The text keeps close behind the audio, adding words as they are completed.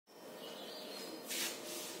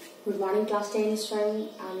Good morning, class 10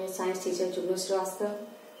 student. I am your science teacher, Jugnu Srivastava.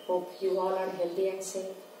 Hope you all are healthy and safe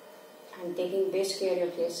and taking best care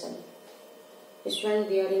of yourself. Student,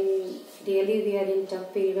 we are in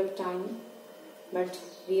tough period of time, but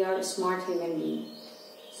we are smart human beings.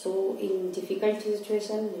 So in difficult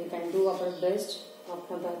situation, we can do our best.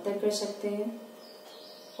 अपना बेहतर कर सकते हैं.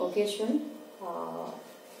 Okay, student.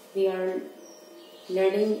 We are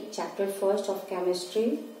learning chapter first of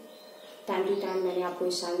chemistry. Time to time मैंने आपको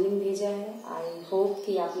assignment भेजा है. I hope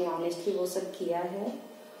कि आपने ऑनेस्टली वो सब किया है.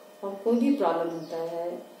 और कोई भी प्रॉब्लम होता है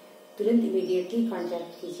तुरंत इमीडिएटली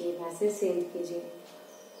कांटेक्ट कीजिए, मैसेज सेंड कीजिए.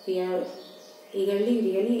 We are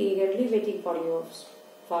really ईगरली waiting for your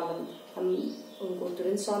problem. हम उनको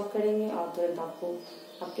तुरंत सॉल्व करेंगे और तुरंत आपको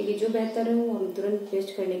आपके लिए जो बेहतर है वो हम तुरंत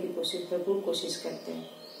बेस्ट करने की भरपूर कोशिश करते हैं.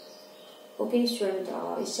 ओके स्टूडेंट,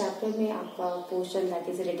 इस चैप्टर में आपका portion that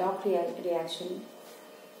is redox reaction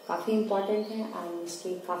काफी इम्पोर्टेंट है एंड इसके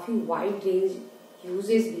काफी वाइड रेंज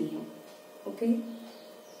यूजेस भी हैं. ओके,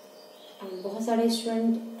 एंड बहुत सारे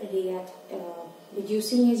student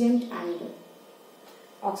reducing agent and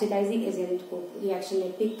oxidising agent को रिएक्शन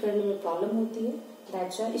में पिक करने में प्रॉब्लम होती है.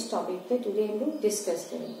 दैट्स व्हाई इस टॉपिक पे टुडे हम लोग डिस्कस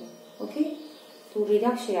करेंगे. ओके, तो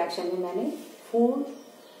रिडक्स रिएक्शन में मैंने 4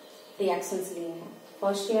 रिएक्शंस लिए हैं.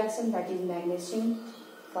 First reaction that is magnesium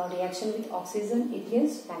का reaction with oxygen, it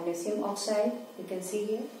gives magnesium oxide, you can see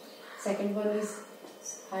here. Second one is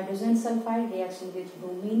hydrogen sulfide reaction with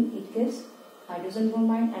bromine, it gives hydrogen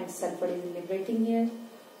bromine and sulfur is liberating here.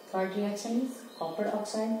 Third reaction is copper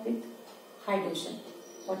oxide with hydrogen.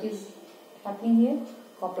 What is happening here?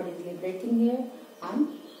 Copper is liberating here and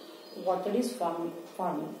water is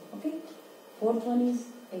forming. Okay. Fourth one is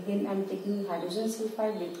again I am taking hydrogen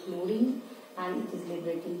sulfide with chlorine and it is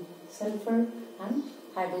liberating sulfur and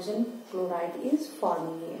hydrogen chloride is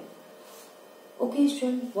forming here. Okay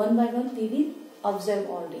student, one by one we will observe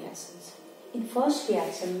all reactions. In first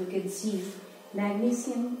reaction you can see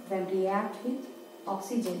magnesium when react with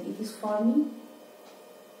oxygen it is forming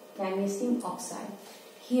magnesium oxide.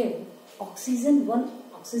 Here one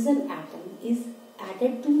oxygen atom is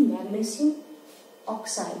added to magnesium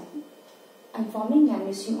oxide and forming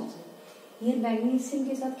magnesium oxide. Here magnesium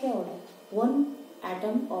के साथ क्या हो रहा है? One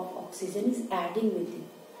atom of oxygen is adding with it.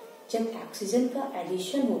 जब oxygen का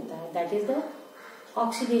addition होता है that is the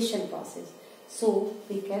oxidation process. So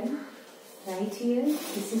we can write here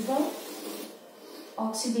this is the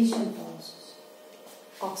oxidation process.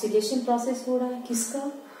 Oxidation process हो रहा है किसका?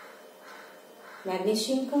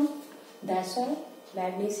 मैग्नीशियम का. That's why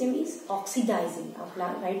magnesium is oxidizing. आप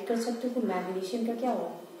राइट कर सकते हो कि मैग्नीशियम का क्या हो रहा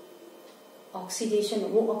है? ऑक्सीडेशन,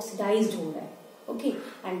 वो ऑक्सीडाइज्ड हो रहा है. Okay,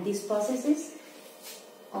 and this process is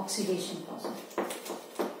oxidation process.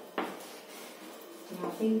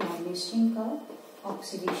 यहाँ पे मैग्नीशियम का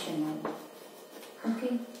oxidation now. Okay,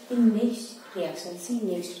 in next reaction, see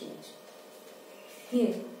next reaction.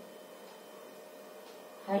 Here,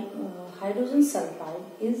 hydrogen sulfide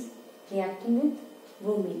is reacting with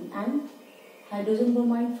bromine and hydrogen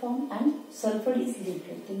bromide form and sulfur is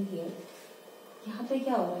liberating here. यहाँ पे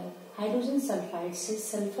क्या हो रहा है? Hydrogen sulphide से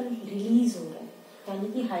सल्फर रिलीज हो रहा है,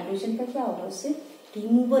 यानी कि हाइड्रोजन का क्या हो रहा है? उससे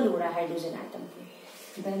रिमूवल हो रहा है हाइड्रोजन एटम पे.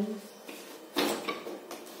 देन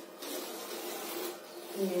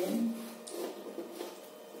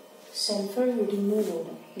sulfur remove हो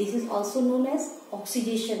रहा है. This is also known as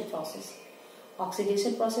oxidation process.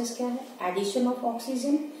 Oxidation process क्या है? Addition of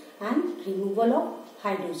oxygen and removal of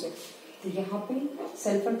hydrogen. तो यहाँ पे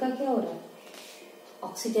सल्फर का क्या हो रहा है?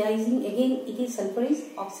 Oxidizing again. It is sulfur is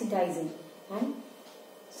oxidizing and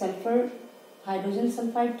sulfur hydrogen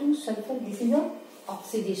sulfide to sulfur. This is a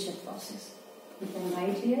oxidation process. You can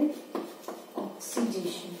write here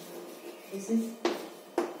oxidation. This is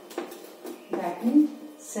that means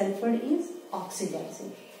sulfur is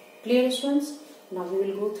oxidizing. Clear students? Now we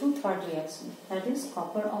will go through third reaction, that is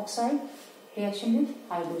copper oxide reaction with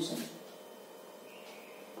hydrogen.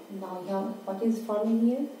 Now here what is forming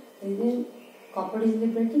here? Then copper is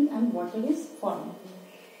liberating and water is forming.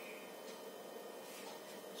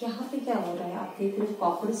 यहाँ पे क्या हो रहा है? आप देख रहे हो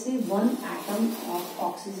कॉपर से one atom of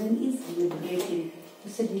oxygen is liberating,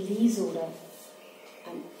 उससे रिलीज हो रहा है.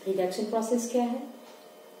 and reduction process क्या है?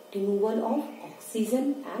 Removal of oxygen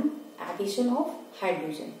and addition of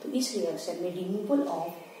hydrogen. तो इस रिएक्शन में रिमूवल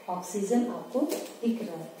ऑफ ऑक्सीजन आपको दिख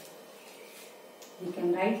रहा है. We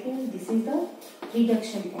can write here this is the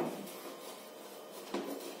reduction process.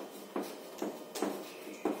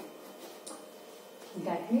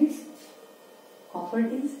 That means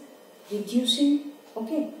copper is reducing.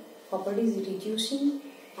 Okay, copper is reducing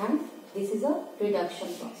and this is a reduction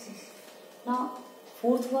process. Now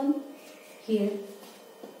fourth one here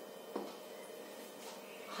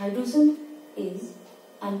hydrogen is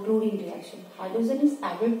and chlorine reaction, hydrogen is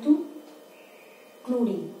added two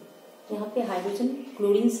chlorine. यहाँ पे hydrogen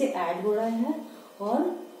chlorine से add हो रहा है और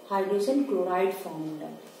hydrogen chloride form हो रहा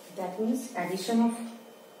है। That means addition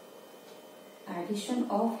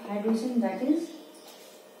of hydrogen, that is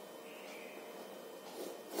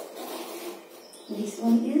this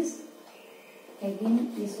one is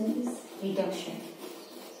reduction.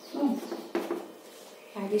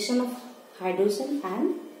 Addition of hydrogen and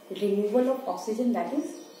removal of oxygen, that is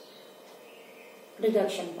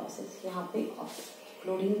reduction process. यहाँ पे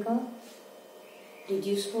क्लोरीन का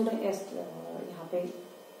रिड्यूस हो रहा है, यहाँ पे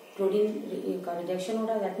क्लोरीन का रिडक्शन हो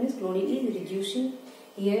रहा है, that means chlorine is reducing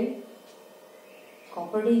here,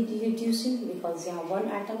 copper is reducing because यहाँ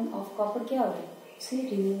वन एटम ऑफ कॉपर क्या हो रहा है, से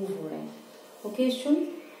रिमूव हो रहा है। ओके स्टूडेंट,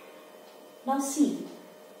 नाउ सी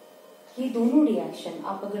ये दोनों रिएक्शन,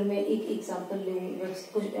 आप अगर मैं एक एग्जांपल लूँ,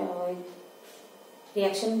 कुछ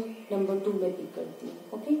रिएक्शन नंबर 2 में पिक करती हूँ।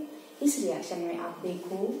 ओके, इस रिएक्शन में आप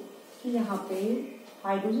देखो कि यहाँ पे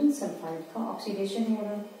हाइड्रोजन सल्फाइड का ऑक्सीडेशन हो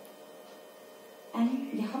रहा है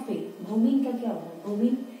एंड यहाँ पे ब्रोमीन का क्या हो रहा है,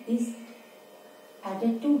 bromine is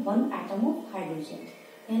added to one atom of hydrogen,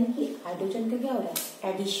 यानी कि हाइड्रोजन का क्या हो रहा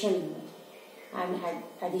है, एडिशन में, and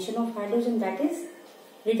addition of hydrogen that is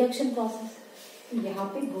reduction process. यहाँ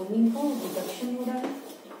पे ब्रोमीन का रिडक्शन हो रहा है।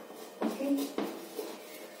 Okay,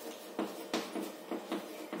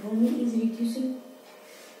 bromine is reducing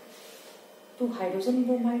to hydrogen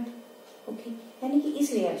bromide. Okay, यानी कि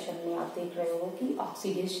इस रिएक्शन में आप देख रहे हो कि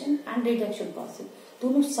ऑक्सीडेशन एंड रिडक्शन प्रोसेस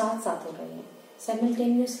दोनों साथ साथ हो रहे हैं,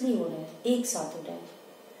 साइमल्टेनियसली हो रहे हैं, एक साथ हो रहे हैं।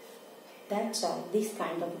 That's why this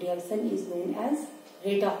kind of reaction is known as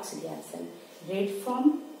redox reaction. red from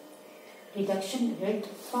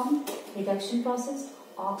reduction process,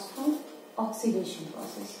 ox from oxidation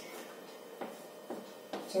process।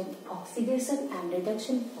 जब ऑक्सीडेशन एंड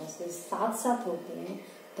रिडक्शन प्रोसेस साथ साथ होते हैं,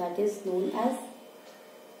 दैट इज नोन एज,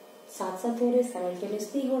 साथ साथ हो रहे,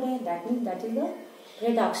 साइमल्टेनियसली हो रहे हैं, that means that is the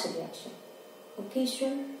redox reaction. Okay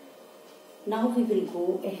student, now we will go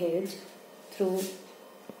ahead through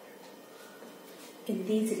in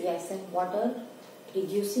these reaction what are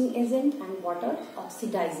reducing agent and what are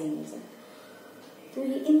oxidizing agent। तो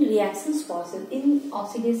ये इन reactions process, in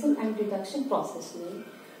oxidation and reduction process में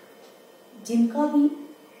जिनका भी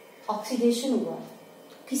oxidation हुआ है,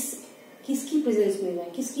 किसकी presence में हुआ है,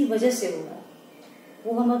 किसकी वजह से हो रहा है,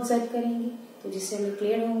 वो हम ऑब्जर्व करेंगे, तो जिससे हमें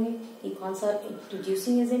क्लियर होंगे कि कौन सा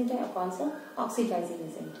रिड्यूसिंग एजेंट है और कौन सा ऑक्सीडाइजिंग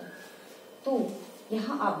एजेंट है। तो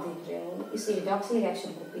यहाँ आप देख रहे हो, इस रेडॉक्स रिएक्शन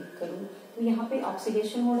को पिक करूं तो यहाँ पे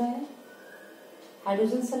ऑक्सीडेशन हो रहा है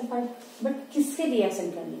हाइड्रोजन सल्फाइड, बट किससे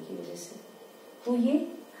रिएक्शन करने की वजह से, तो ये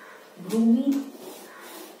ब्रोमीन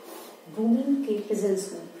के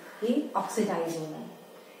प्रेजेंस में ये ऑक्सीडाइज हो रहा है।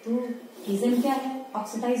 तो रीजन क्या है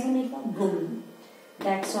ऑक्सीडाइज होने का, bromine.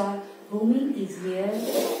 That's why bromine is here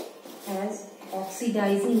as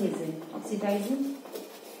oxidising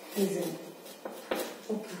agent.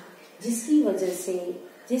 Okay, जिसकी वजह से,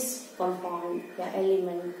 जिस कंपाउंड या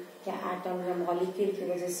एलिमेंट या एटम या मॉलिक्यूल की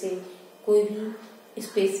वजह से कोई भी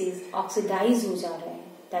स्पेसीज ऑक्सीडाइज हो जा रहा है,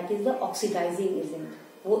 that is the oxidising agent.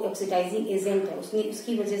 वो ऑक्सीडाइजिंग एजेंट है, उसने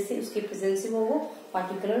उसकी वजह से, उसके प्रेजेंस से वो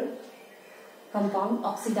पार्टिकुलर कंपाउंड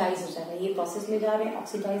ऑक्सीडाइज हो जा रहा है, ये प्रोसेस में जा रहे हैं,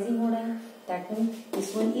 ऑक्सीडाइजिंग हो रहा है, that mean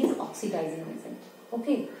this one is oxidising agent.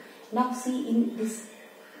 Okay, now see in this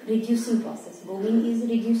reducing process, bromine is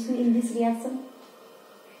reducing in this reaction.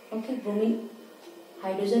 Okay, bromine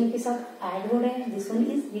hydrogen के साथ ऐड हो रहे हैं, this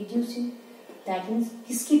one is reducing, that means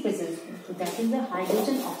किसकी presence में, तो that is the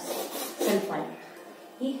hydrogen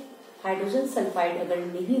sulphide. ये hydrogen sulphide अगर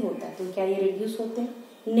नहीं होता तो क्या ये रिड्यूस होते हैं,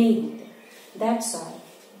 नहीं होते। That's why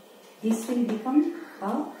this will become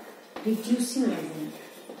a reducing agent,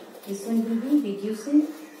 this one will be reducing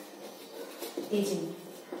agent,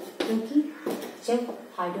 क्योंकि जब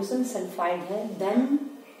हाइड्रोजन सल्फाइड है देन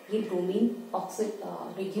ये ब्रोमीन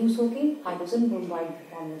रिड्यूस होके हाइड्रोजन ब्रोमाइड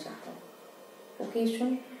फॉर्म हो जाता है। ओके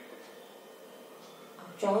स्टूडेंट,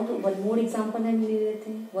 चाहो तो वन मोर एग्जांपल हम ले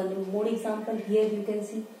लेते हैं। One more example here you can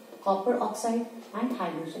see copper oxide and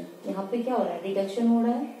hydrogen. यहाँ पे क्या हो रहा है, रिडक्शन हो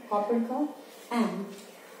रहा है कॉपर का एंड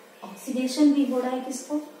ऑक्सीडेशन भी हो रहा है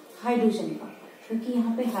किसका, हाइड्रोजन का, क्योंकि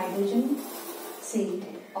यहाँ पे हाइड्रोजन से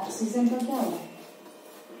ऑक्सीजन का क्या हो रहा है,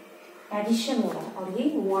 एडिशन हो रहा है और ये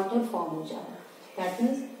वाटर फॉर्म हो जा रहा है। That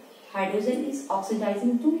means hydrogen is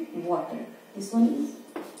oxidising to water, this one is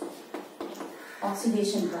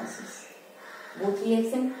oxidation process. Both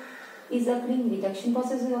reaction is occurring, reduction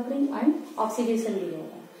process is occurring and oxidation भी हो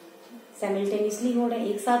रहा है, simultaneously हो रहा है,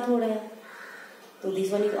 एक साथ हो रहा है। तो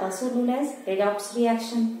this one is also known as redox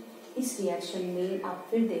reaction। इस रिएक्शन में आप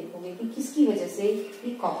फिर देखोगे कि किसकी वजह से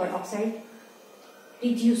ये कॉपर ऑक्साइड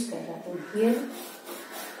रिड्यूस कर रहा है। तो here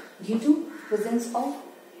due to presence of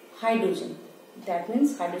hydrogen, that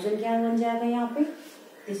means hydrogen क्या बन जाएगा यहाँ पे,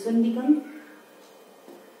 this one become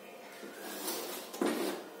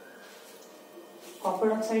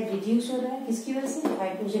copper oxide reduce हो रहा है किसकी वजह से,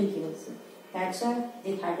 हाइड्रोजन की वजह से। That's why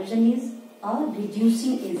the hydrogen is a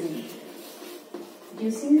reducing agent,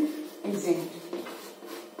 reducing agent.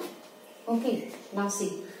 Okay, now see,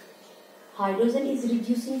 hydrogen is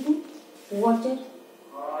reducing to water.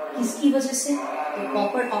 किसकी वजह से, तो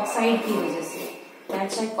कॉपर ऑक्साइड की वजह से।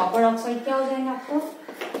 दैट्स व्हाई कॉपर ऑक्साइड क्या हो जाएगा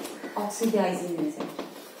आपका, ऑक्सीडाइजिंग एजेंट।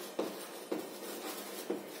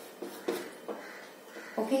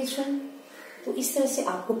 ओके स्टूडेंट, तो इस तरह से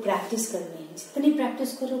आपको प्रैक्टिस करनी है। जितनी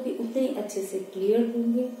प्रैक्टिस करोगे उतने अच्छे से क्लियर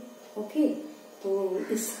होंगे। ओके, तो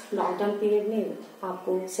इस लॉकडाउन पीरियड में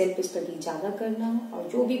आपको सेल्फ स्टडी ज़्यादा करना है और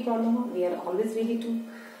जो भी प्रॉब्लम हो we are always ready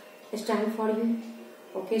to stand for you.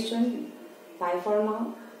 Okay student, bye for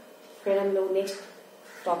now. फिर हम लोग नेक्स्ट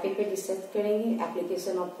टॉपिक पे डिस्कस करेंगे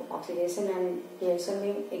application of oxidation and reaction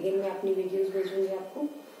में। अगेन मैं अपनी वीडियोस भेजूंगी आपको।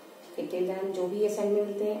 टिल देन जो भी असाइनमेंट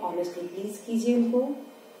मिलते हैं ऑनेस्टली प्लीज कीजिए, उनको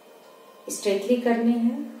स्ट्रेटली करने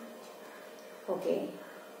हैं। Okay,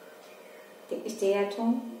 stay at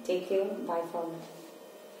home, take care, bye for now.